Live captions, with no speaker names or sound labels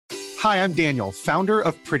Hi, I'm Daniel, founder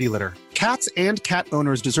of Pretty Litter. Cats and cat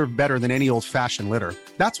owners deserve better than any old-fashioned litter.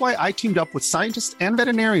 That's why I teamed up with scientists and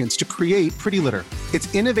veterinarians to create Pretty Litter. Its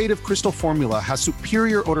innovative crystal formula has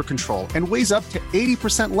superior odor control and weighs up to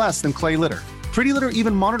 80% less than clay litter. Pretty Litter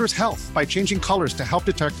even monitors health by changing colors to help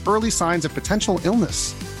detect early signs of potential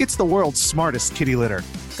illness. It's the world's smartest kitty litter.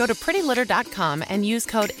 Go to prettylitter.com and use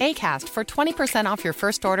code ACAST for 20% off your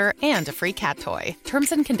first order and a free cat toy.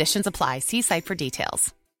 Terms and conditions apply. See site for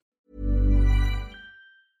details.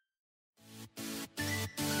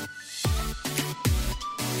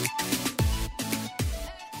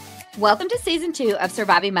 Welcome to Season 2 of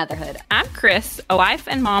Surviving Motherhood. I'm Chris, a wife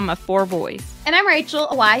and mom of 4 boys. And I'm Rachel,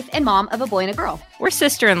 a wife and mom of a boy and a girl. We're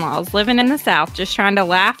sister-in-laws living in the South, just trying to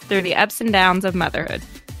laugh through the ups and downs of motherhood.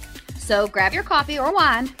 So grab your coffee or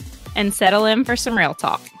wine. And settle in for some real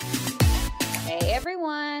talk. Hey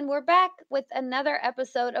everyone, we're back with another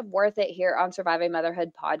episode of Worth It here on Surviving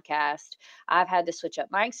Motherhood podcast. I've had to switch up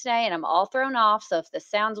mics today and I'm all thrown off, so if this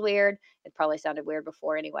sounds weird, it probably sounded weird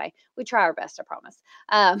before anyway. We try our best, I promise.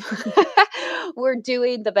 We're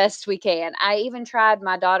doing the best we can. I even tried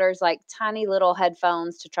my daughter's like tiny little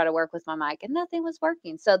headphones to try to work with my mic and nothing was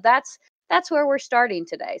working. So that's where we're starting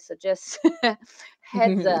today. So just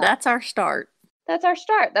heads up. That's our start. That's our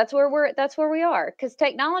start. That's where we are. Because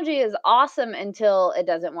technology is awesome until it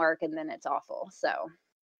doesn't work and then it's awful. So,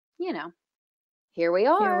 here we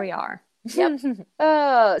are. Here we are. Yep.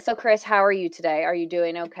 So Chris, how are you today? Are you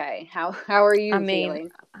doing okay? How are you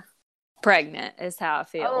feeling? Pregnant is how I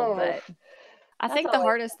feel. But I think the always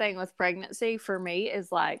hardest thing with pregnancy for me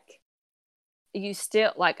is like you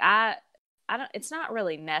still like I don't. It's not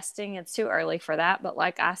really nesting. It's too early for that. But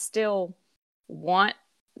like I still want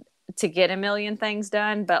to get a million things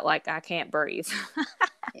done, but like I can't breathe.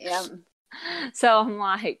 Yeah. So I'm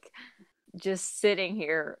like just sitting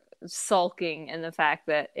here sulking in the fact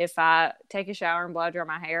that if I take a shower and blow dry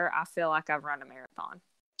my hair, I feel like I've run a marathon.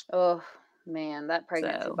 Oh man, that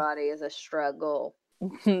pregnancy body is a struggle.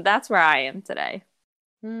 That's where I am today.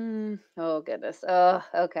 Oh goodness. Oh,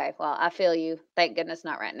 okay. Well, I feel you. Thank goodness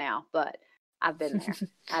not right now, but I've been there.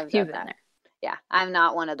 You've been there. Yeah, I'm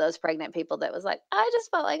not one of those pregnant people that was like, I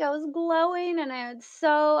just felt like I was glowing and I had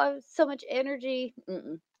so much energy.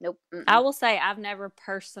 Nope. I will say I've never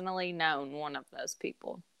personally known one of those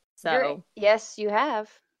people. So yes, you have.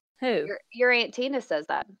 Who? Your Aunt Tina says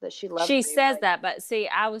that she loves. She says that, but see,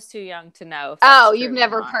 I was too young to know. Oh, you've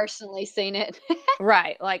never personally seen it,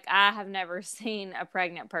 right? Like I have never seen a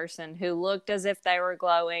pregnant person who looked as if they were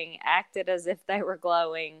glowing, acted as if they were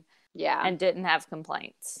glowing, and didn't have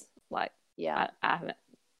complaints. Like. Yeah, I haven't.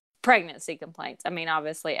 Pregnancy complaints. I mean,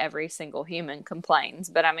 obviously every single human complains,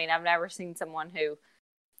 but I mean, I've never seen someone who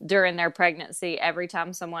during their pregnancy, every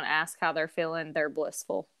time someone asks how they're feeling, they're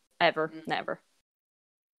blissful. Ever. Never.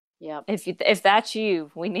 Yep. If that's you,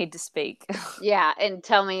 we need to speak. Yeah. And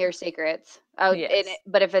tell me your secrets. Oh, yes.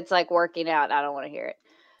 But if it's like working out, I don't want to hear it.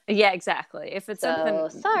 Yeah, exactly. If it's something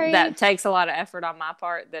that takes a lot of effort on my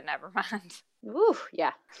part, then never mind. Ooh,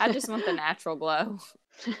 yeah. I just want the natural glow.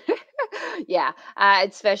 Yeah,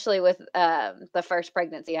 especially with the first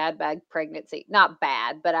pregnancy, I had bad pregnancy. Not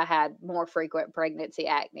bad, but I had more frequent pregnancy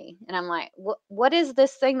acne. And I'm like, what is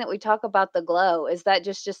this thing that we talk about the glow? Is that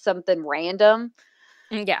just something random?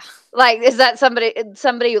 Yeah. Like, is that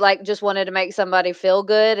somebody like just wanted to make somebody feel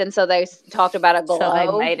good? And so they talked about a glow. So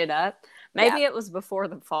they made it up. Maybe it was before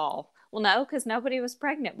the fall. Well, no, because nobody was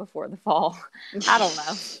pregnant before the fall. I don't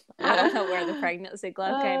know. I don't know where the pregnancy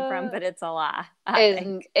glow came from, but it's a lie.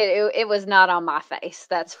 It was not on my face.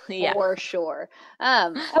 That's for sure.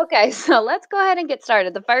 Okay, so let's go ahead and get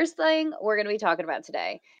started. The first thing we're going to be talking about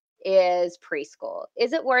today is preschool.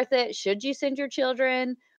 Is it worth it? Should you send your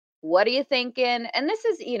children? What are you thinking? And this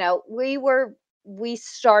is, we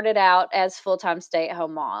started out as full-time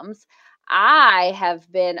stay-at-home moms. I have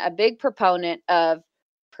been a big proponent of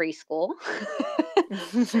preschool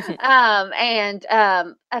and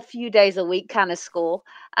a few days a week kind of school.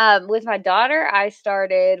 With my daughter, I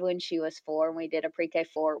started when she was 4 and we did a pre-K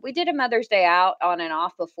 4. We did a Mother's Day out on and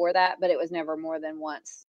off before that, but it was never more than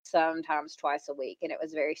once, sometimes twice a week, and it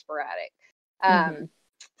was very sporadic.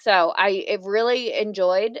 So I really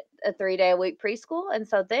enjoyed a 3-day-a-week preschool. And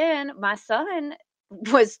so then my son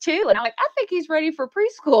was 2 and I'm like, I think he's ready for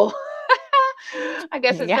preschool. I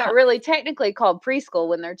guess it's not really technically called preschool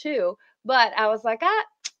when they're 2, but I was like,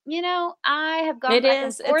 I have gone It back and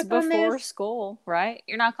is. It's forth on before this. school, right?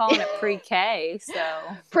 You're not calling it pre-K, so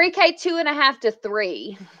Pre-K 2.5 to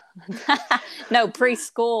 3. no,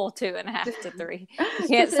 preschool 2.5 to 3. You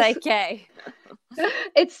can't say K.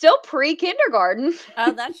 It's still pre-kindergarten.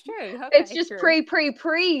 Oh, that's true. Okay, It's just true.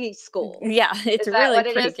 preschool. Yeah, it's Is that really what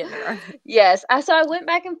it is? pre-kindergarten. Yes. So I went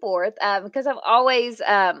back and forth because I've always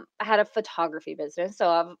had a photography business, so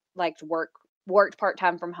I've liked worked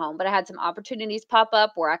part-time from home, but I had some opportunities pop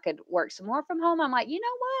up where I could work some more from home. I'm like, you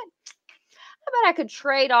know what? I bet I could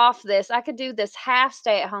trade off this. I could do this half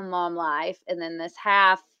stay-at-home mom life, and then this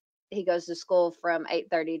half he goes to school from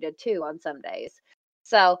 8:30 to 2 on some days.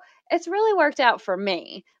 So it's really worked out for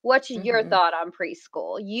me. What's your Mhm. thought on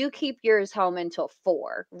preschool? You keep yours home until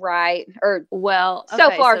 4, right? Or Well, so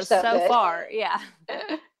okay, far, so so good. far, yeah.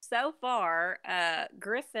 So far,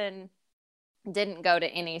 Griffin didn't go to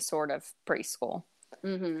any sort of preschool.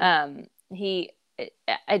 Mm-hmm. It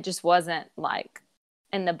just wasn't like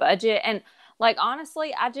in the budget. And like,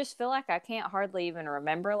 honestly, I just feel like I can't hardly even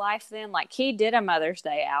remember life then. Like, he did a Mother's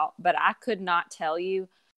Day out, but I could not tell you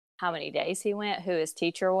how many days he went, who his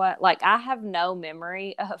teacher was. Like, I have no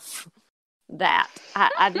memory of that.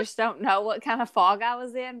 I just don't know what kind of fog I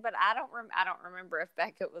was in, but I don't remember if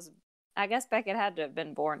Beckett was, I guess Beckett had to have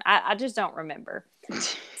been born. I just don't remember.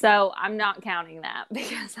 So I'm not counting that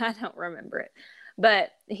because I don't remember it.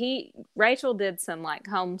 But Rachel did some like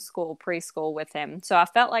homeschool preschool with him. So I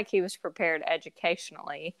felt like he was prepared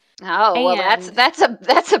educationally. Oh, well, that's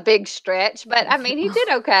a big stretch, but I mean, he did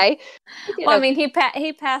okay. Well, I mean,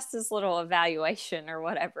 he passed his little evaluation or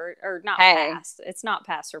whatever, or not Hey. passed. It's not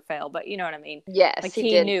pass or fail, but you know what I mean. Yes, Like he he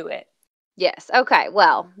did. knew it. Yes. Okay.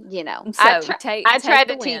 Well, So I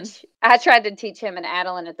tried to teach him and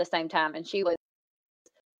Adeline at the same time, and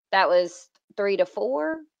that was 3 to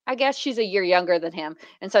 4. I guess she's a year younger than him,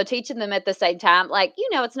 and so teaching them at the same time, like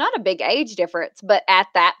it's not a big age difference, but at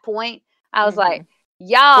that point, I was like,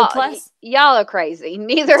 Well, plus, y'all are crazy.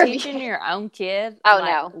 Neither of you. teaching your own kid. Oh,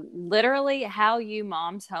 like, no. Literally, how you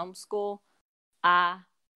moms homeschool, I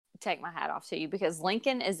take my hat off to you because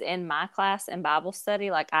Lincoln is in my class in Bible study.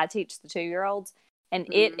 Like, I teach the 2-year-olds, and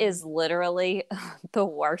it is literally the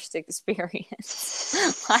worst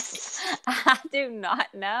experience. Like, I do not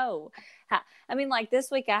know. I mean, like this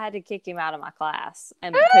week I had to kick him out of my class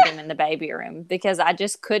and put him in the baby room because I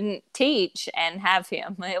just couldn't teach and have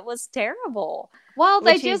him. It was terrible. Well,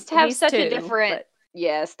 they just have such a two, different, but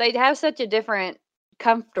yes, they have such a different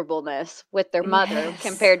comfortableness with their mother yes.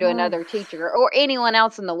 compared to another teacher or anyone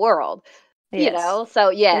else in the world. Yes.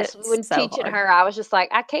 So yes, It's when so teaching hard. her, I was just like,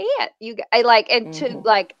 I can't. To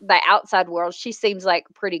like the outside world, she seems like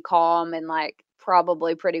pretty calm and like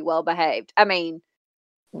probably pretty well behaved. I mean,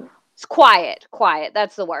 it's quiet.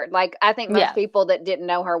 That's the word. Like, I think most people that didn't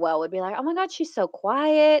know her well would be like, oh my God, she's so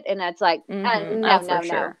quiet. And that's like, no.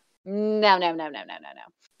 Sure. No.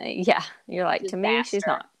 Yeah. You're like, to me, she's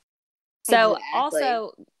not. So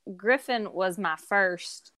also, Griffin was my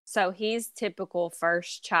first. So he's typical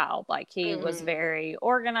first child. Like, he was very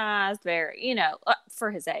organized, very, for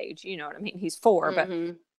his age, you know what I mean? He's 4, but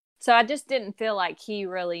so I just didn't feel like he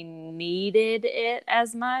really needed it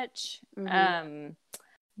as much.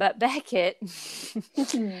 But Beckett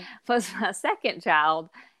was my second child,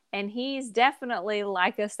 and he's definitely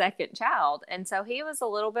like a second child. And so he was a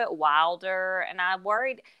little bit wilder, and I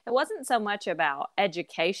worried it wasn't so much about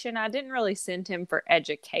education. I didn't really send him for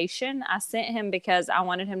education. I sent him because I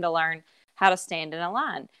wanted him to learn how to stand in a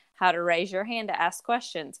line, how to raise your hand to ask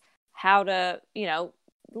questions, how to,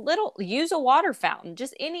 use a water fountain,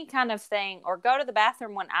 just any kind of thing, or go to the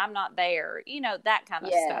bathroom when I'm not there, that kind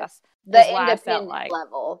of stuff. The independent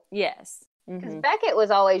level. Yes. Because Beckett was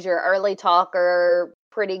always your early talker,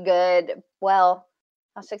 pretty good. Well,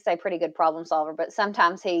 I should say pretty good problem solver, but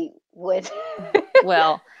sometimes he would.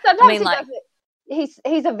 Well, sometimes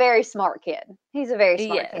he's a very smart kid. He's a very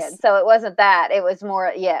smart kid. So it wasn't that. It was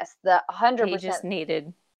more, the 100%. He just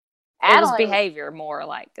needed. It was behavior more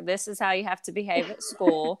like, this is how you have to behave at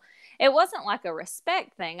school. It wasn't like a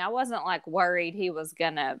respect thing. I wasn't like worried he was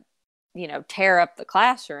gonna, tear up the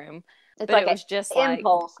classroom. It's but like it was just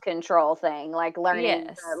impulse control thing, like learning,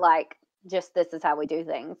 like just this is how we do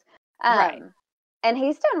things. Right. And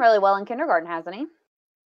he's done really well in kindergarten, hasn't he?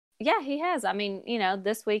 Yeah, he has. I mean,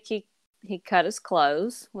 this week he cut his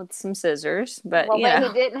clothes with some scissors, but he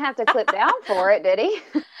didn't have to clip down for it, did he?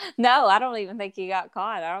 No, I don't even think he got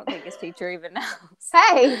caught. I don't think his teacher even knows.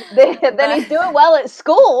 Hey, then he's doing well at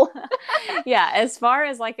school. Yeah, as far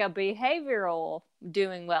as like a behavioral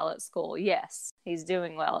doing well at school, yes, he's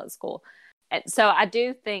doing well at school. And so I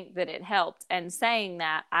do think that it helped. And saying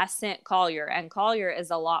that, I sent Collier, and Collier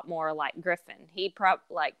is a lot more like Griffin. He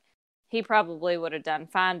probably would have done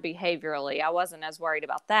fine behaviorally. I wasn't as worried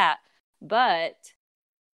about that. But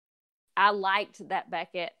I liked that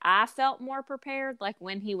Beckett, I felt more prepared, like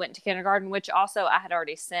when he went to kindergarten, which also I had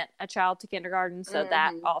already sent a child to kindergarten. So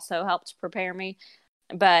that also helped prepare me.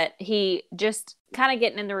 But he just kind of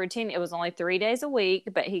getting in the routine. It was only 3 days a week,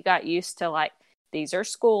 but he got used to like, these are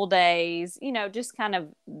school days, just kind of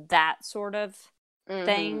that sort of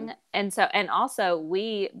thing. And so, and also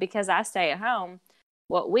because I stay at home,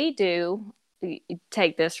 what we do,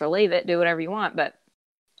 take this or leave it, do whatever you want. But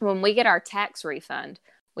when we get our tax refund,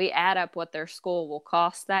 we add up what their school will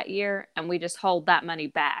cost that year, and we just hold that money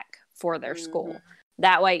back for their school.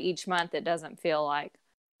 That way, each month, it doesn't feel like,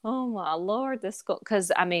 oh my Lord, this school.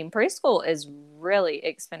 Because, I mean, preschool is really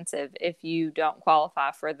expensive if you don't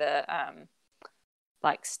qualify for the,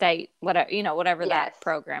 like state, whatever that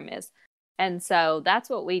program is. And so that's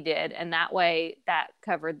what we did. And that way that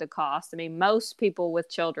covered the cost. I mean, most people with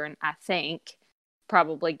children, I think,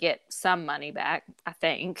 probably get some money back, I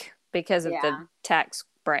think, because of the tax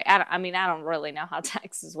break. I don't really know how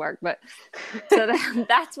taxes work, but so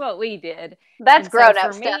that's what we did. That's grown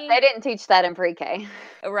up stuff. They didn't teach that in pre-K.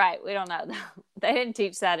 Right. We don't know. They didn't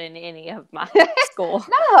teach that in any of my school.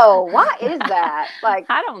 No. Why is that? Like,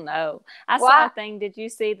 I don't know. I saw a thing. Did you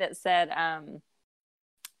see that said,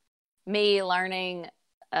 me learning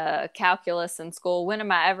calculus in school, when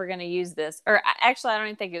am I ever going to use this? Or actually, I don't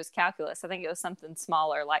even think it was calculus. I think it was something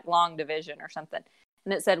smaller, like long division or something.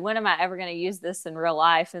 And it said, when am I ever going to use this in real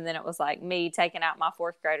life? And then it was like me taking out my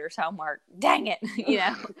fourth grader's homework. Dang it.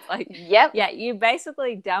 Like, yep. Yeah, you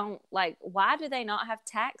basically don't, like, why do they not have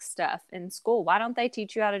tax stuff in school? Why don't they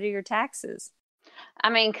teach you how to do your taxes? I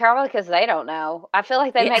mean, probably because they don't know. I feel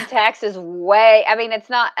like they make taxes it's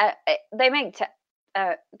not, they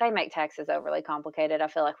make taxes overly complicated. I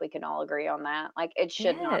feel like we can all agree on that. Like, it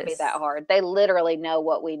should not be that hard. They literally know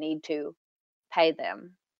what we need to pay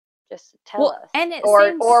them. Just tell us. And it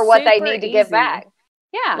or what they need to give back.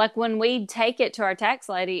 Yeah. Like when we take it to our tax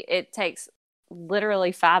lady, it takes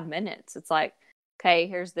literally 5 minutes. It's like, okay,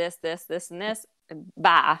 here's this, this, this, and this.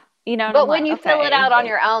 Bye. But when you fill it out on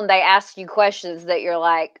your own, they ask you questions that you're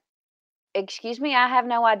like, excuse me, I have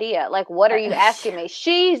no idea. Like, what are you asking me?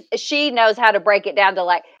 She knows how to break it down to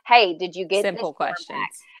like, hey, did you get simple questions?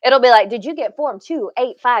 It'll be like, did you get form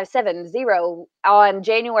 28570 on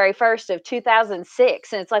January 1st of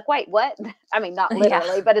 2006? And it's like, wait, what? I mean, not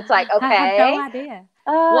literally, but it's like, okay. I have no idea.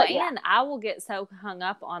 And I will get so hung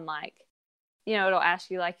up on like, it'll ask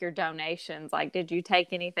you like your donations. Like, did you take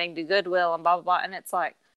anything to Goodwill and blah, blah, blah. And it's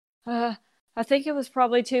like, I think it was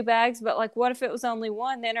probably 2 bags, but like, what if it was only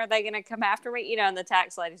one? Then are they going to come after me? And the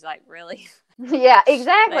tax lady's like, really? Yeah,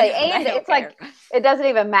 exactly. And it's like, it doesn't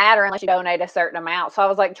even matter unless you donate a certain amount. So I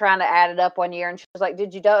was like trying to add it up one year, and she was like,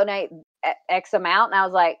 did you donate X amount? And I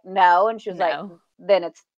was like, no. And she was like,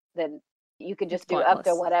 then you can just do up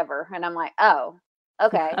to whatever. And I'm like, oh,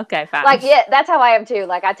 okay. Okay, fine. Like, yeah, that's how I am too.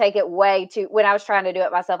 Like, I take it when I was trying to do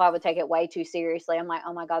it myself, I would take it way too seriously. I'm like,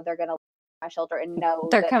 oh my God, they're going to my shelter and know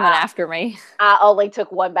they're coming after me. I only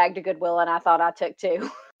took 1 bag to Goodwill and I thought I took 2.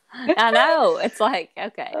 I know. It's like,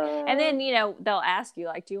 okay. And then, they'll ask you,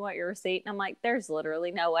 like, do you want your receipt? And I'm like, there's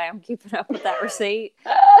literally no way I'm keeping up with that receipt.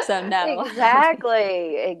 So, no.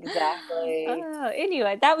 Exactly.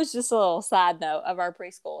 Anyway, that was just a little side note of our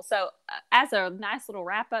preschool. So, as a nice little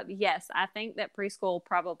wrap up, yes, I think that preschool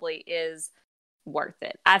probably is worth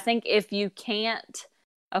it. I think if you can't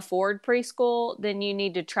afford preschool, then you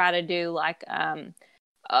need to try to do like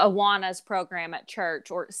Awana's program at church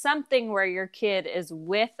or something where your kid is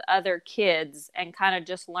with other kids and kind of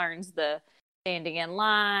just learns the standing in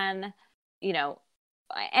line,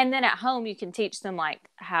 and then at home you can teach them like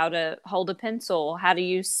how to hold a pencil, how to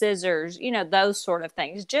use scissors, those sort of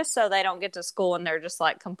things, just so they don't get to school and they're just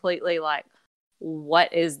like completely like,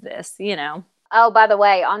 what is this, Oh, by the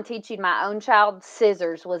way, on teaching my own child,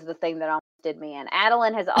 scissors was the thing that almost did me in.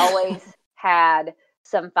 Adeline has always had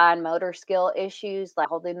some fine motor skill issues, like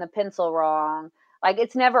holding the pencil wrong. Like,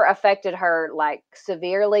 it's never affected her like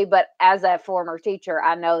severely, but as a former teacher,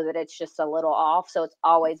 I know that it's just a little off. So it's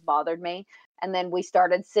always bothered me. And then we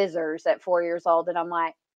started scissors at 4 years old. And I'm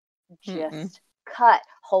like, just cut,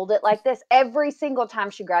 hold it like this. Every single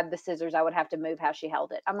time she grabbed the scissors, I would have to move how she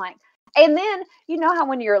held it. I'm like, and then, how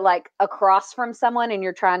when you're like across from someone and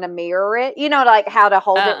you're trying to mirror it, like how to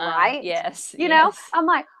hold it right. Yes. Know, I'm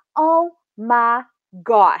like, oh my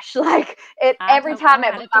gosh. Like every time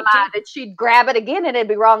it was my mind that she'd grab it again and it'd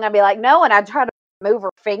be wrong. I'd be like, no. And I'd try to move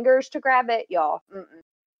her fingers to grab it. Y'all.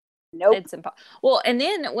 Nope. It's impossible. Well, and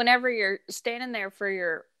then whenever you're standing there for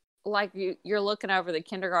your, like you're looking over the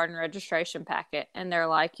kindergarten registration packet and they're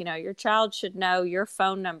like, your child should know your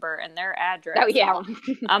phone number and their address. Oh, yeah.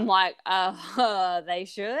 I'm like, they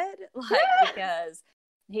should? Like, because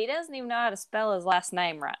he doesn't even know how to spell his last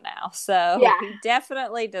name right now. So he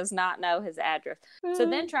definitely does not know his address. So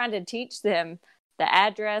then trying to teach them the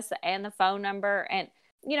address and the phone number, and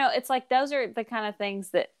it's like those are the kind of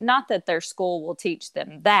things that, not that their school will teach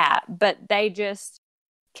them that, but they just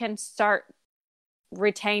can start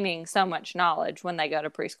retaining so much knowledge when they go to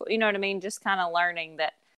preschool. You know what I mean? Just kind of learning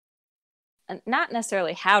that, not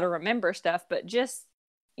necessarily how to remember stuff, but just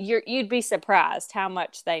you'd be surprised how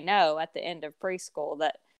much they know at the end of preschool,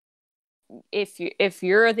 that if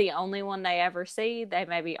you're the only one they ever see, they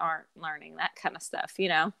maybe aren't learning that kind of stuff,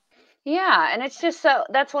 Yeah. And it's just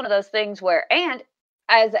that's one of those things where, and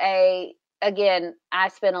again, I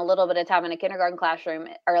spent a little bit of time in a kindergarten classroom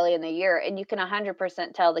early in the year, and you can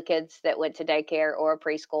 100% tell the kids that went to daycare or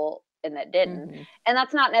preschool and that didn't. Mm-hmm. And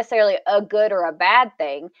that's not necessarily a good or a bad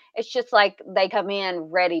thing. It's just like they come in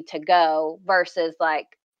ready to go versus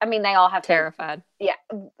they all have terrified.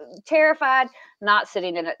 Terrified, not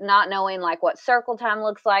sitting in it, not knowing like what circle time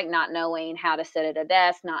looks like, not knowing how to sit at a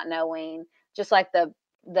desk, not knowing just like the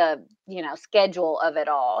schedule of it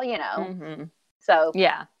all, Mm-hmm. So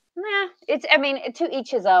yeah. It's, to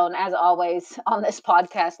each his own, as always on this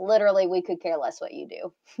podcast. Literally, we could care less what you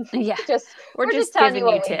do. Yeah. we're just telling you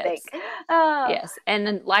what we think. Yes. And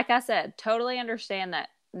then, like I said, totally understand that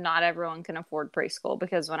not everyone can afford preschool,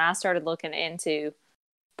 because when I started looking into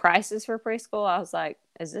prices for preschool, I was like,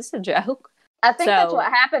 is this a joke? I think that's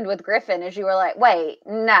what happened with Griffin, is you were like, wait,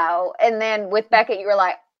 no. And then with Beckett, you were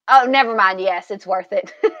like, oh, never mind. Yes, it's worth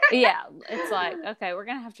it. Yeah. It's like, okay, we're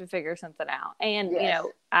going to have to figure something out. And,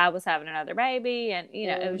 I was having another baby, and,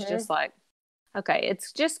 it was just like, okay,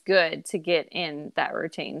 it's just good to get in that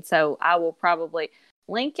routine. So I will probably,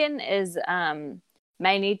 Lincoln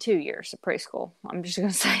may need 2 years of preschool. I'm just going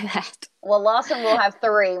to say that. Well, Lawson will have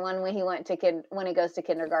 3 when he goes to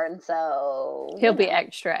kindergarten. So he'll be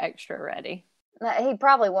extra ready. He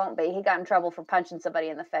probably won't be. He got in trouble for punching somebody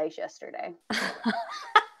in the face yesterday.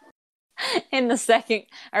 In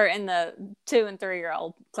the 2 and 3 year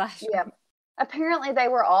old classroom. Yeah. Apparently they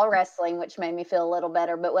were all wrestling, which made me feel a little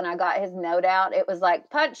better. But when I got his note out, it was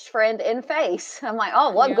like, punch friend in face. I'm like,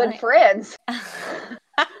 oh, what good friends.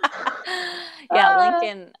 Yeah,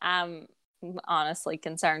 Lincoln, I'm honestly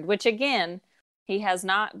concerned, which again, he has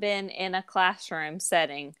not been in a classroom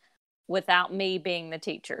setting without me being the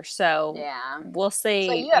teacher. So we'll see,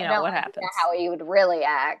 so what happens. How he would really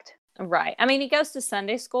act. Right. He goes to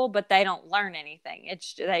Sunday school, but they don't learn anything.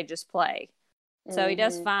 They just play. So he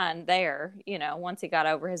does fine there, once he got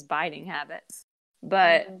over his biting habits.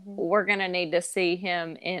 But we're going to need to see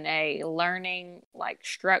him in a learning,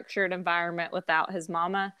 structured environment without his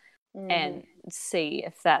mama and see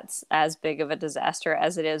if that's as big of a disaster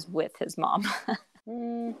as it is with his mom.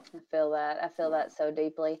 I feel that so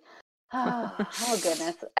deeply. Oh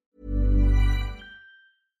goodness.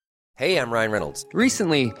 Hey, I'm Ryan Reynolds.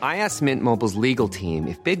 Recently, I asked Mint Mobile's legal team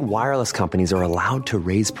if big wireless companies are allowed to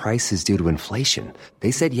raise prices due to inflation. They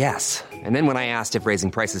said yes. And then when I asked if raising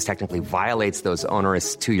prices technically violates those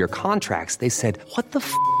onerous 2-year contracts, they said, what the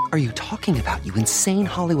f*** are you talking about, you insane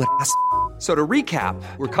Hollywood ass f- So to recap,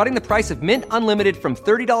 we're cutting the price of Mint Unlimited from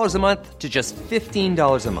 $30 a month to just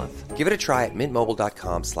 $15 a month. Give it a try at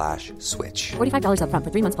mintmobile.com/switch. $45 up front for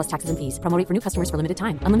 3 months plus taxes and fees. Promo rate for new customers for limited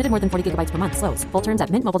time. Unlimited more than 40 gigabytes per month. Slows full terms at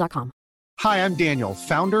mintmobile.com. Hi, I'm Daniel,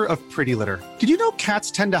 founder of Pretty Litter. Did you know cats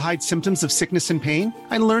tend to hide symptoms of sickness and pain?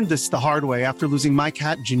 I learned this the hard way after losing my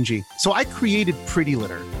cat, Gingy. So I created Pretty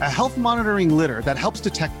Litter, a health monitoring litter that helps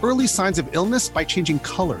detect early signs of illness by changing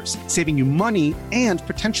colors, saving you money and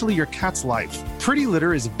potentially your cat's life. Pretty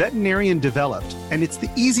Litter is veterinarian developed, and it's the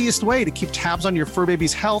easiest way to keep tabs on your fur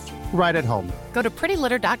baby's health right at home. Go to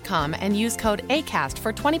prettylitter.com and use code ACAST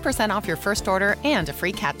for 20% off your first order and a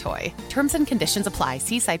free cat toy. Terms and conditions apply.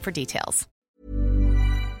 See site for details.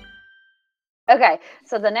 Okay,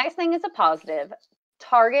 so the next thing is a positive.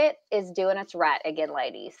 Target is doing its right again,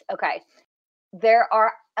 ladies. Okay, there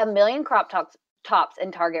are a million crop tops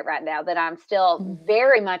in Target right now that I'm still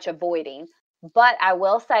very much avoiding. But I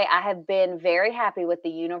will say I have been very happy with the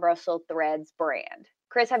Universal Threads brand.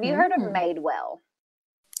 Chris, have you heard of Madewell?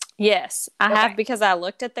 Yes, I have, because I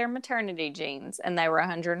looked at their maternity jeans and they were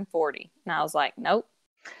 $140. And I was like, nope.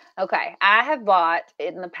 Okay, I have bought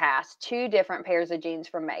in the past 2 different pairs of jeans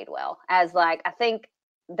from Madewell as I think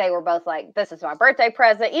they were both like, this is my birthday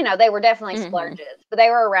present. You know, they were definitely splurges, but they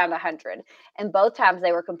were around 100. And both times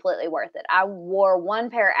they were completely worth it. I wore one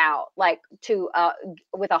pair out, like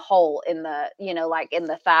with a hole in the, you know, like in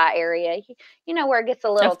the thigh area, you know, where it gets a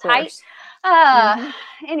little tight.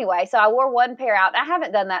 Anyway, so I wore one pair out. I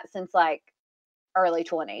haven't done that since like early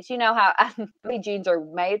 20s. You know how maybe jeans are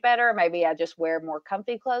made better. Maybe I just wear more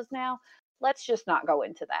comfy clothes now. Let's just not go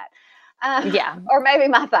into that. Or maybe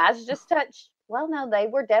my thighs just touch. Well, no, they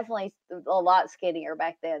were definitely a lot skinnier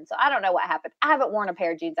back then. So I don't know what happened. I haven't worn a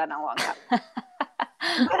pair of jeans in a long time.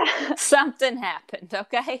 Something happened,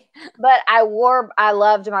 okay? But I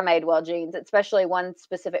loved my Madewell jeans, especially one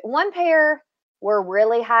pair were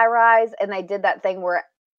really high rise, and they did that thing where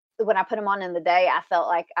when I put them on in the day, I felt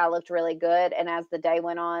like I looked really good. And as the day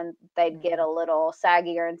went on, they'd get a little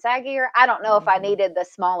saggier and saggier. I don't know if I needed the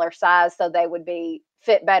smaller size so they would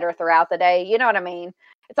fit better throughout the day. You know what I mean?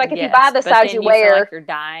 It's like if you buy the size you wear, feel like you're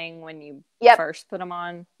dying when you first put them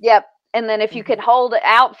on. Yep. And then if you can hold it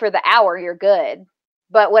out for the hour, you're good.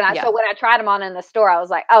 But when I tried them on in the store, I was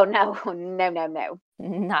like, oh no,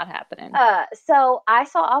 not happening. So I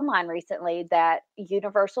saw online recently that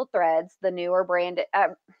Universal Threads, the newer brand,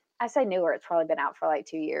 I say newer, it's probably been out for like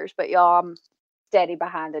 2 years, but y'all, I'm steady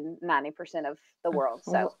behind in 90% of the world.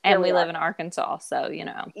 So, and we live in Arkansas, so you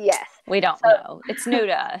know. Yes, we don't know. It's new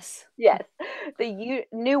to us. Yes, the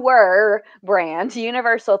newer brand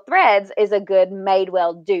Universal Threads is a good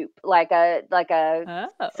Madewell dupe, like a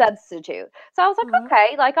substitute. So I was like,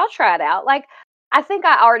 okay, like I'll try it out. Like I think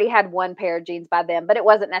I already had one pair of jeans by then, but it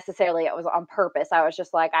wasn't necessarily, it was on purpose. I was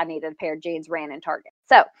just like, I needed a pair of jeans, ran in Target.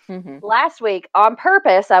 So last week on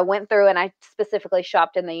purpose, I went through and I specifically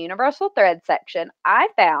shopped in the Universal Thread section. I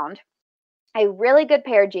found a really good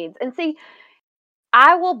pair of jeans. And see,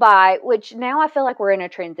 I will buy, which now I feel like we're in a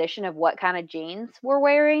transition of what kind of jeans we're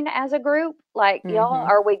wearing as a group. Like, y'all,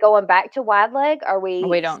 are we going back to wide leg? Are we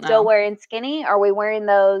still wearing skinny? Are we wearing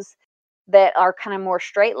those that are kind of more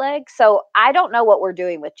straight legs? So I don't know what we're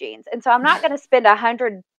doing with jeans. And so I'm not going to spend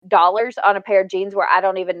 $100 on a pair of jeans where I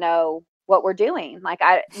don't even know what we're doing. Like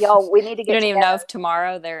we need to get You don't even know if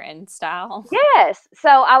tomorrow they're in style. Yes. So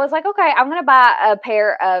I was like, okay, I'm going to buy a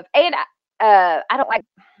pair of, and I don't like,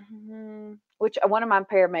 which one of my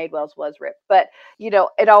pair of Madewells was ripped, but you know,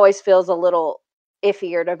 it always feels a little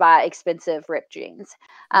iffier to buy expensive ripped jeans,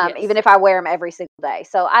 even if I wear them every single day.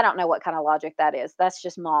 So I don't know what kind of logic that is. That's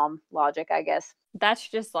just mom logic, I guess. That's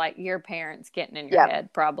just like your parents getting in your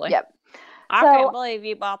head, probably. Yep. I can't believe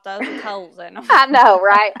you bought those with holes in them. I know,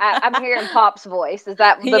 right? I'm hearing Pop's voice. Is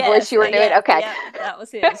that the voice you were doing? Okay. Yeah, that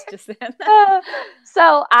was his just then.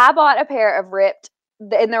 So I bought a pair of ripped,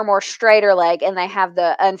 and they're more straighter leg, and they have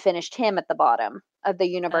the unfinished hem at the bottom of the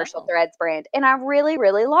Universal Threads brand. And I really,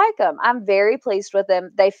 really like them. I'm very pleased with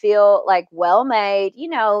them. They feel like well-made. You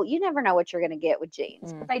know, you never know what you're going to get with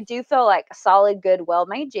jeans. But they do feel like solid, good,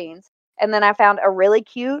 well-made jeans. And then I found a really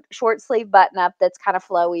cute short sleeve button up that's kind of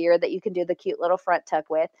flowier that you can do the cute little front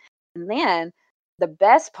tuck with. And then the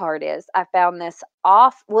best part is I found this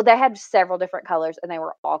they had several different colors and they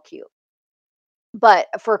were all cute. But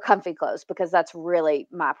for comfy clothes, because that's really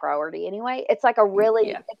my priority anyway. It's like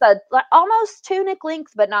it's a like almost tunic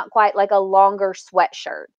length, but not quite, like a longer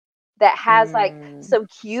sweatshirt that has like some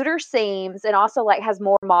cuter seams and also like has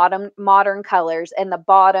more modern colors, and the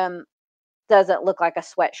bottom doesn't look like a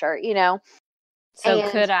sweatshirt, you know. So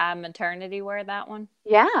could I maternity wear that one?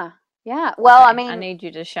 Yeah. Well, okay. I mean, I need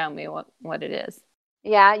you to show me what it is.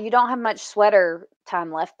 Yeah, you don't have much sweater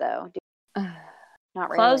time left though. Not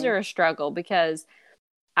really. Clothes are a struggle because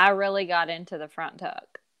I really got into the front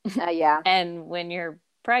tuck. Yeah. And when you're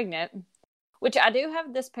pregnant, which I do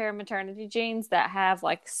have this pair of maternity jeans that have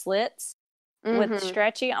like slits with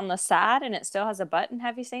stretchy on the side, and it still has a button.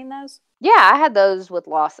 Have you seen those? Yeah, I had those with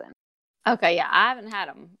Lawson. Okay, yeah, I haven't had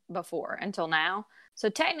them before until now. So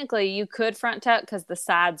technically you could front tuck because the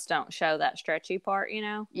sides don't show that stretchy part, you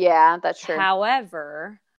know? Yeah, that's true.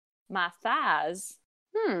 However, my thighs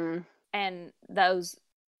and those,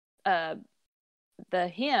 the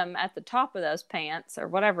hem at the top of those pants, or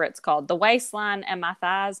whatever it's called, the waistline and my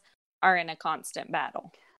thighs are in a constant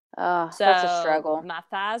battle. So that's a struggle. My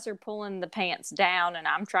thighs are pulling the pants down and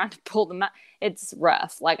I'm trying to pull them out. It's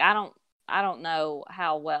rough. Like I don't know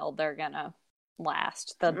how well they're gonna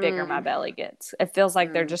last the bigger my belly gets. It feels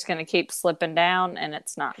like they're just gonna keep slipping down and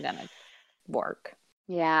it's not gonna work.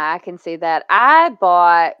 Yeah, I can see that. I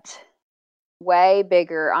bought way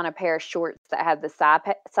bigger on a pair of shorts that had the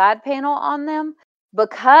side panel on them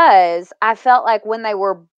because I felt like when they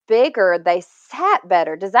were bigger, they sat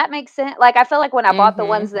better. Does that make sense? Like I feel like when I bought the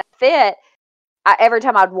ones that fit, every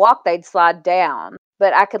time I'd walk, they'd slide down.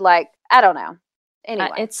 But I could I don't know. Anyway,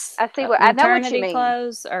 it's I see what I know what you maternity mean.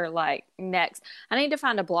 clothes are like next. I need to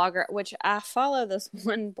find a blogger, which I follow this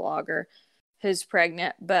one blogger who's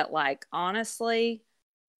pregnant, but like honestly,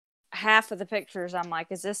 half of the pictures I'm like,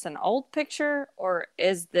 is this an old picture or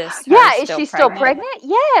is this her Yeah, is still she still pregnant? pregnant?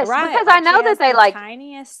 Yes, Right, because like I know she has that they the like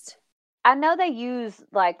tiniest I know they use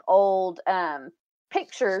like old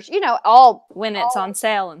pictures, you know, all when it's on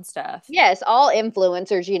sale and stuff. yes, all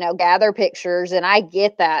influencers, you know, gather pictures, and I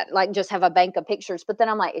get that, like just have a bank of pictures. But then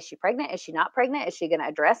I'm like, is she pregnant? Is she not pregnant? Is she going to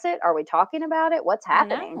address it? Are we talking about it? What's I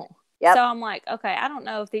happening? know. Yep. So I'm like, okay, I don't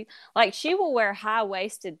know if like she will wear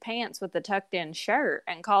high-waisted pants with a tucked-in shirt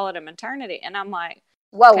and call it a maternity. And I'm like,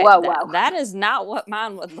 Whoa, okay, whoa. that is not what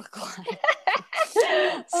mine would look like.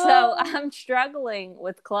 So Oh. I'm struggling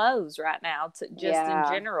with clothes right now, just in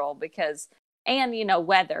general, because, and you know,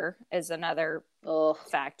 weather is another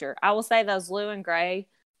factor. I will say those blue and gray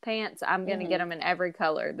pants, I'm going to get them in every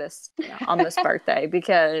color on this birthday,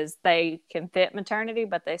 because they can fit maternity,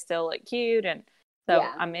 but they still look cute. And so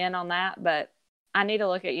I'm in on that, but I need to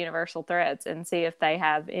look at Universal Threads and see if they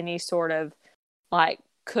have any sort of like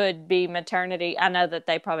could be maternity. I know that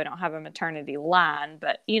they probably don't have a maternity line,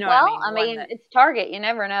 but you know what I mean? It's Target. You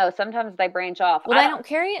never know. Sometimes they branch off. Well, they don't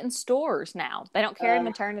carry it in stores now. They don't carry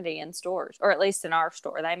maternity in stores, or at least in our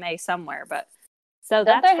store. They may somewhere, but so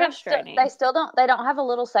that's frustrating. They still don't. They don't have a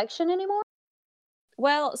little section anymore.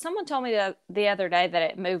 Well, someone told me the other day that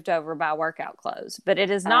it moved over by workout clothes, but it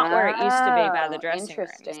is not where it used to be by the dressing rooms.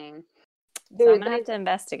 Interesting. So I'm gonna have to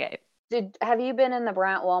investigate. Have you been in the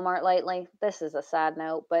Bryant Walmart lately? This is a side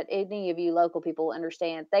note, but any of you local people will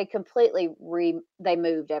understand. They completely they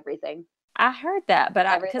moved everything. I heard that,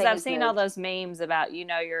 but because I've seen all those memes about, you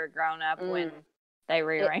know, you're a grown up when they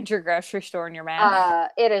rearrange your grocery store in your mouth.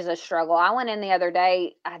 It is a struggle. I went in the other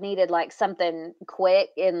day. I needed like something quick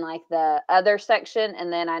in like the other section,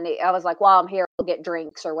 and then I was like, while I'm here, I'll get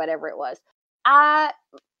drinks or whatever it was. I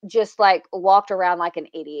just like walked around like an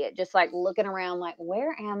idiot, just like looking around like,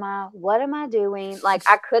 where am I? What am I doing? Like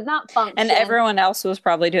I could not function. And everyone else was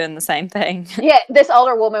probably doing the same thing. Yeah, this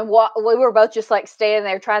older woman, we were both just like standing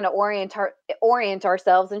there trying to orient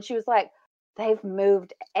ourselves, and she was like, they've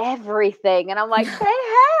moved everything. And I'm like, they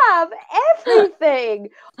have everything.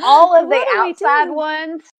 All of the outside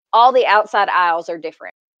ones, all the outside aisles are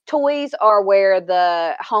different. Toys are where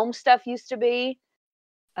the home stuff used to be.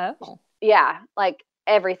 Oh. Yeah, like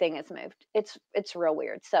everything is moved. It's real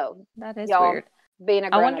weird. So that is weird. Being a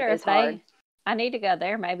grown up is hard. I need to go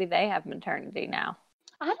there. Maybe they have maternity now.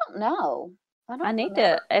 I don't know. I need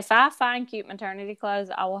to. If I find cute maternity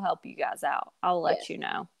clothes, I will help you guys out. I'll let you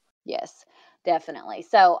know. Yes, definitely.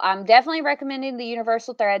 So I'm definitely recommending the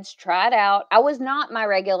Universal Threads. Try it out. I was not my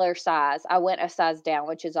regular size. I went a size down,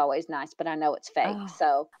 which is always nice, but I know it's fake.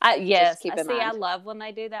 So yes, keep in mind. I love when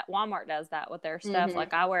they do that. Walmart does that with their stuff.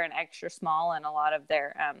 Like I wear an extra small in a lot of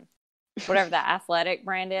their whatever the athletic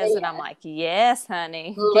brand is, and I'm like, yes,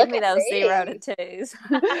 honey, give me those 0 to 2s.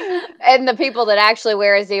 And the people that actually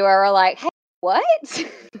wear a 0 are like, hey, what?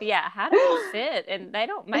 Yeah, how do you fit? And they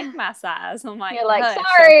don't make my size. I'm like, you're like,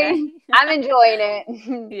 sorry, okay. I'm enjoying it.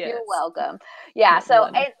 Yes. You're welcome. Yeah,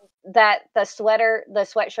 so the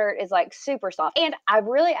sweatshirt is like super soft, and I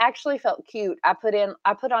really actually felt cute. I put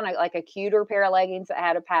on a cuter pair of leggings that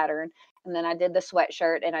had a pattern, and then I did the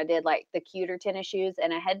sweatshirt, and I did like the cuter tennis shoes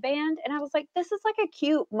and a headband, and I was like, this is like a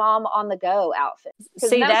cute mom on the go outfit.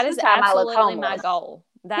 See, that is absolutely my goal.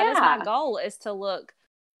 That is my goal, is to look.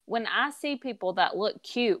 When I see people that look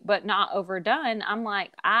cute but not overdone, I'm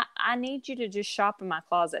like, I need you to just shop in my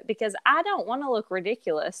closet, because I don't want to look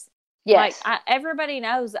ridiculous. Yes. Like everybody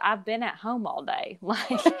knows I've been at home all day.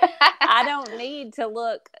 Like I don't need to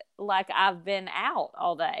look like I've been out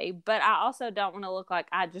all day, but I also don't want to look like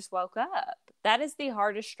I just woke up. That is the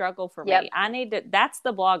hardest struggle for me. That's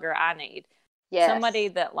the blogger I need. Yes. Somebody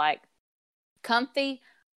that like comfy,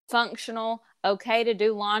 functional, okay to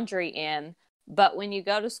do laundry in. But when you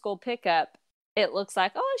go to school pickup, it looks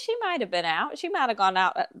like, oh, she might have been out. She might have gone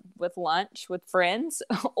out with lunch with friends,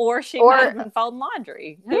 or she might have been folding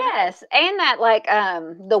laundry. Yes. And that like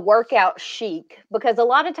the workout chic, because a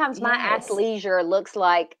lot of times my athleisure looks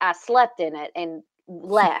like I slept in it and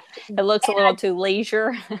left. It looks a little too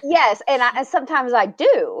leisure. Yes. And sometimes I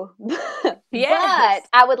do. Yes.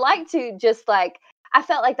 But I would like to just like, I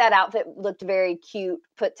felt like that outfit looked very cute,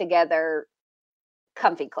 put together,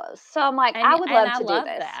 comfy clothes. So I'm like, I would love to do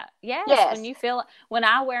this. That. Yes. When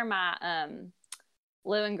I wear my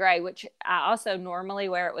blue and gray, which I also normally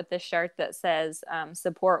wear it with this shirt that says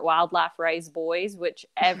support wildlife, raise boys, which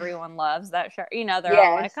everyone loves that shirt. You know, they're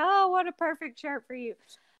all like, oh, what a perfect shirt for you.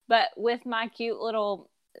 But with my cute little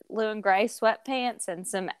blue and gray sweatpants and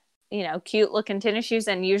some cute looking tennis shoes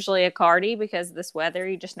and usually a cardi because of this weather,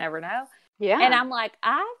 you just never know. Yeah. And I'm like,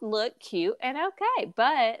 I look cute and okay.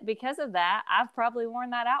 But because of that, I've probably worn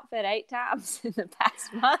that outfit 8 times in the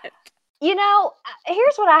past month.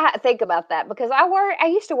 Here's what I think about that, because I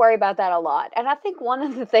used to worry about that a lot. And I think one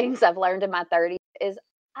of the things I've learned in my 30s is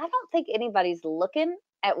I don't think anybody's looking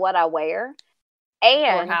at what I wear.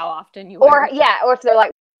 And or how often you wear it. Or if they're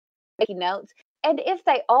like making notes. And if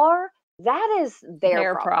they are, that is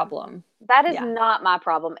their problem. That is not my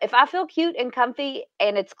problem. If I feel cute and comfy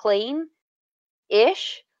and it's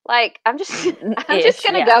clean-ish, like I'm just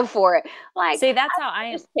gonna go for it. Like, see, that's how I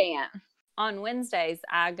am. Just can't. On Wednesdays,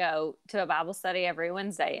 I go to a Bible study every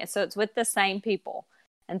Wednesday, and so it's with the same people.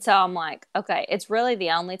 And so I'm like, okay, it's really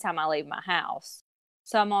the only time I leave my house.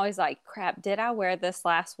 So I'm always like, crap, did I wear this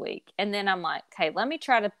last week? And then I'm like, okay, let me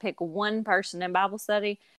try to pick one person in Bible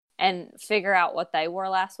study and figure out what they wore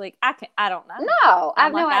last week. I don't know. No, I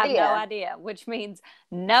have no idea. I have no idea, which means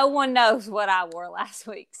no one knows what I wore last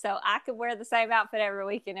week. So I could wear the same outfit every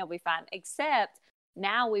week and it'll be fine. Except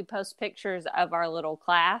now we post pictures of our little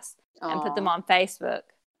class and put them on Facebook.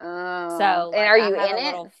 So, and are you in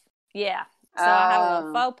it? Yeah. So I had a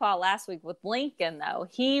little faux pas last week with Lincoln, though.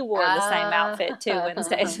 He wore the same outfit 2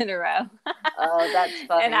 Wednesdays in a row. Oh, that's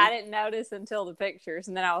funny. And I didn't notice until the pictures.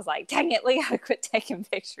 And then I was like, dang it, we got to quit taking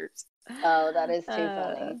pictures. Oh, that is too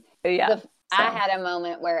funny. Yeah. I had a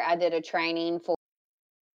moment where I did a training for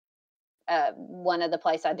one of the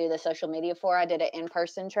places I do the social media for. I did an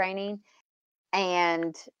in-person training.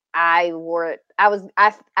 And I wore it.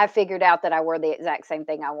 I figured out that I wore the exact same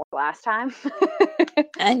thing I wore last time.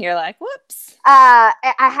 And you're like, whoops. I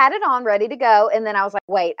had it on ready to go. And then I was like,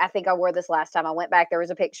 wait, I think I wore this last time. I went back. There was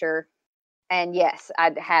a picture. And yes,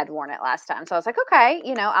 I had worn it last time. So I was like, okay,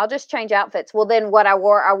 I'll just change outfits. Well, then what I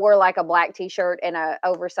wore like a black t-shirt and a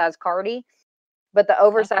oversized cardi. But the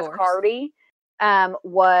oversized cardi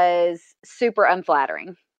was super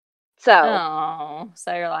unflattering. So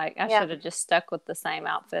you're like, I should have just stuck with the same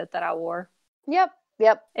outfit that I wore. Yep.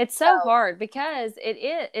 It's so hard because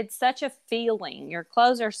it's such a feeling. Your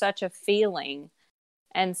clothes are such a feeling.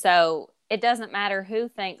 And so it doesn't matter who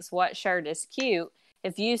thinks what shirt is cute.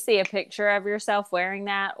 If you see a picture of yourself wearing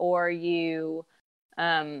that or you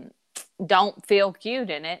don't feel cute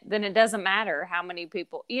in it, then it doesn't matter how many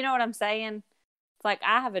people, you know what I'm saying? Like,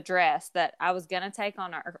 I have a dress that I was going to take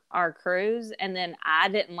on our cruise, and then I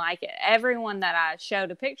didn't like it. Everyone that I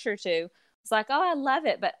showed a picture to was like, oh, I love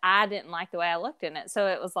it, but I didn't like the way I looked in it. So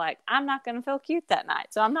it was like, I'm not going to feel cute that night,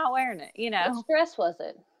 so I'm not wearing it, What dress was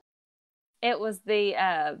it? It was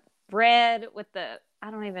the red with the,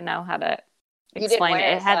 I don't even know how to explain you didn't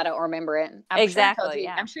wear it. So I don't remember it. Exactly,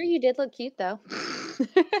 I'm sure you did look cute, though.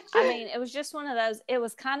 I mean, it was just one of those, it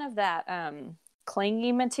was kind of that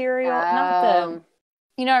clingy material, not the...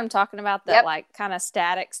 You know what I'm talking about? That like kind of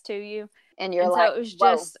statics to you. And you're like, so it was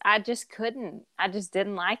just, I just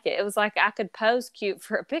didn't like it. It was like I could pose cute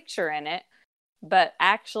for a picture in it, but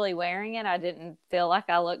actually wearing it, I didn't feel like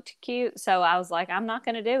I looked cute. So I was like, I'm not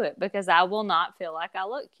going to do it because I will not feel like I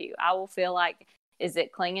look cute. I will feel like, is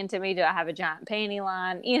it clinging to me? Do I have a giant panty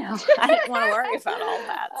line? I didn't want to worry about all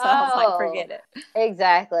that. So I was like, forget it.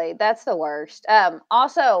 Exactly. That's the worst.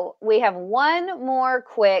 Also, we have one more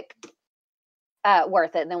quick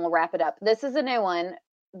worth it, and then we'll wrap it up. This is a new one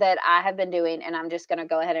that I have been doing, and I'm just going to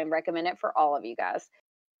go ahead and recommend it for all of you guys.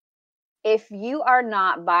 If you are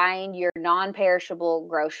not buying your non-perishable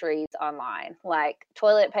groceries online, like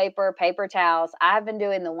toilet paper, paper towels, I have been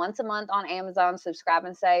doing the once a month on Amazon Subscribe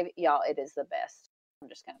and Save. Y'all, it is the best. I'm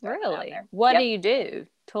just going to throw it out there. What do you do?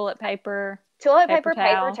 Toilet paper, paper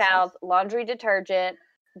towels, laundry detergent,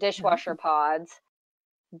 dishwasher pods,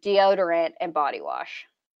 deodorant, and body wash.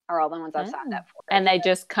 Are all the ones I've signed up for. And they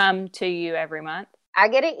just come to you every month? I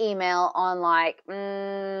get an email on like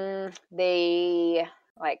you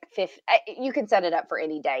can set it up for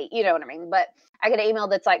any date, you know what I mean? But I get an email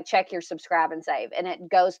that's like, check your subscribe and save. And it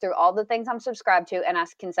goes through all the things I'm subscribed to. And I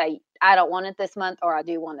can say, I don't want it this month, or I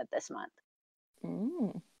do want it this month.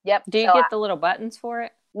 Yep. Do you get the little buttons for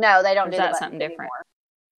it? No, they don't do the buttons something different anymore.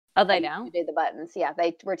 Oh, they don't? Do the buttons. Yeah,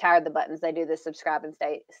 they retired the buttons. They do the subscribe and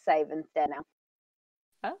save instead now.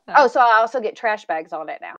 Okay. Oh, so I also get trash bags on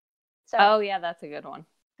it now. So, yeah, that's a good one.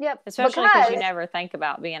 Yep. Especially because you never think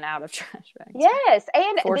about being out of trash bags. Yes.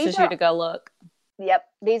 And forces you to go look. Yep.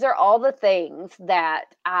 These are all the things that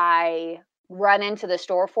I run into the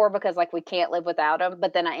store for because like we can't live without them,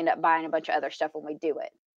 but then I end up buying a bunch of other stuff when we do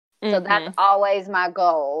it. So that's always my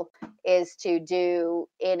goal, is to do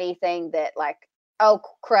anything that like, oh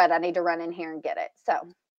crud, I need to run in here and get it. So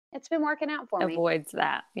it's been working out for me. Avoids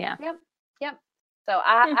that. Yeah. Yep. So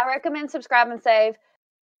I recommend Subscribe and Save.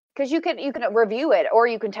 because you can review it, or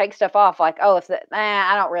you can take stuff off. Like, oh, if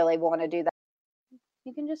I don't really want to do that,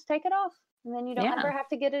 you can just take it off, and then you don't ever have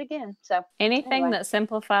to get it again. So anything that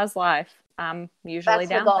simplifies life, I'm usually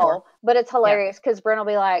down for. But it's hilarious because Brent will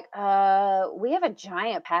be like, we have a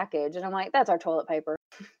giant package, and I'm like, that's our toilet paper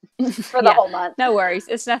for the whole month. No worries,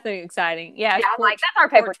 it's nothing exciting. Yeah, I'm like, that's our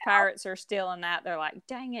paper. Pirates are stealing that. They're like,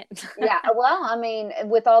 dang it. Yeah, well, I mean,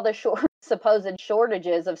 with all the supposed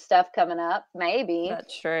shortages of stuff coming up, maybe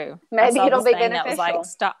that's true. Maybe it'll be beneficial. That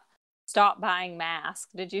was like, stop buying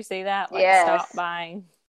masks. Did you see that? Like, yes. Stop buying.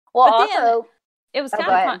 Well, but also, it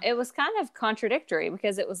was kind of contradictory,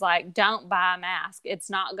 because it was like, don't buy a mask. It's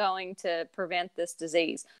not going to prevent this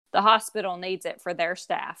disease. The hospital needs it for their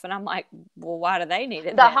staff. And I'm like, well, why do they need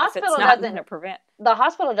it? The hospital doesn't prevent. The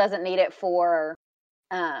hospital doesn't need it for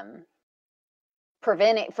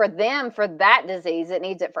preventing for that disease. It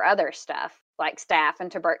needs it for other stuff like staph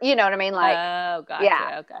and tuberculosis. You know what I mean? Like, oh, gotcha.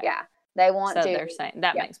 Yeah, okay. Yeah. They want to. So they're saying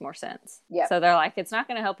that makes more sense. Yeah. So they're like, it's not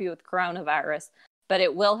going to help you with coronavirus, but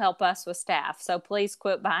it will help us with staph. So please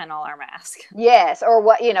quit buying all our masks. Yes, or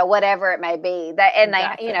whatever it may be.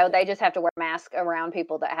 They just have to wear masks around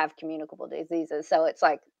people that have communicable diseases. So it's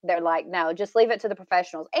like they're like, no, just leave it to the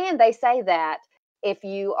professionals. And they say that if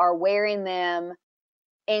you are wearing them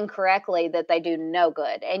incorrectly, that they do no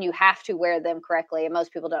good, and you have to wear them correctly. And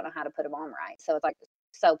most people don't know how to put them on right. So it's like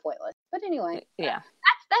so pointless. But anyway,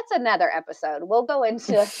 that's another episode. We'll go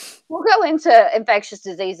into infectious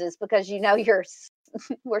diseases, because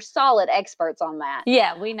we're solid experts on that.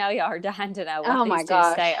 Yeah, we know y'all are dying to know what these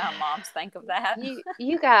two stay-at-home moms think of that.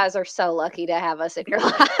 You guys are so lucky to have us in your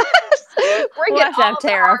lives. We'll have to have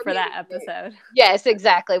Tara for that episode. Yes,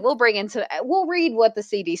 exactly. We'll read what the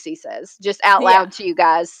CDC says just out loud to you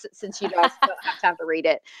guys, since you guys don't have time to read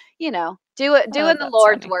it. Doing the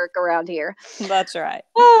Lord's work around here. That's right.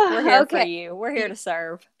 We're here for you. We're here to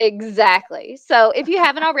serve. Exactly. So if you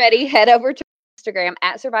haven't already, head over to Instagram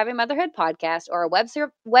at Surviving Motherhood Podcast, or our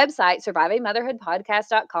website,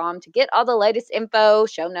 survivingmotherhoodpodcast.com, to get all the latest info,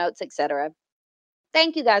 show notes, etc.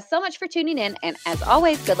 Thank you guys so much for tuning in. And as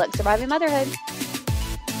always, good luck surviving motherhood.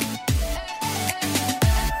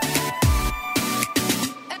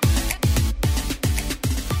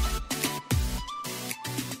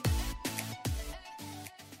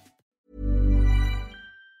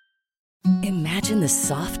 Imagine the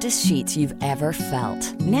softest sheets you've ever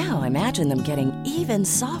felt. Now imagine them getting even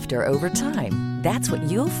softer over time. That's what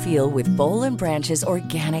you'll feel with Boll & Branch's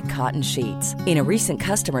organic cotton sheets. In a recent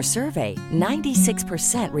customer survey,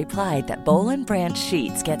 96% replied that Boll & Branch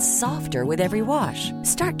sheets get softer with every wash.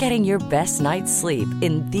 Start getting your best night's sleep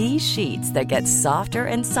in these sheets that get softer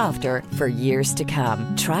and softer for years to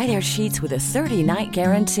come. Try their sheets with a 30-night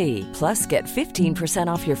guarantee. Plus, get 15%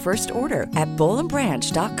 off your first order at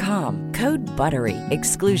bollandbranch.com. Code BUTTERY.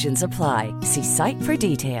 Exclusions apply. See site for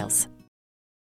details.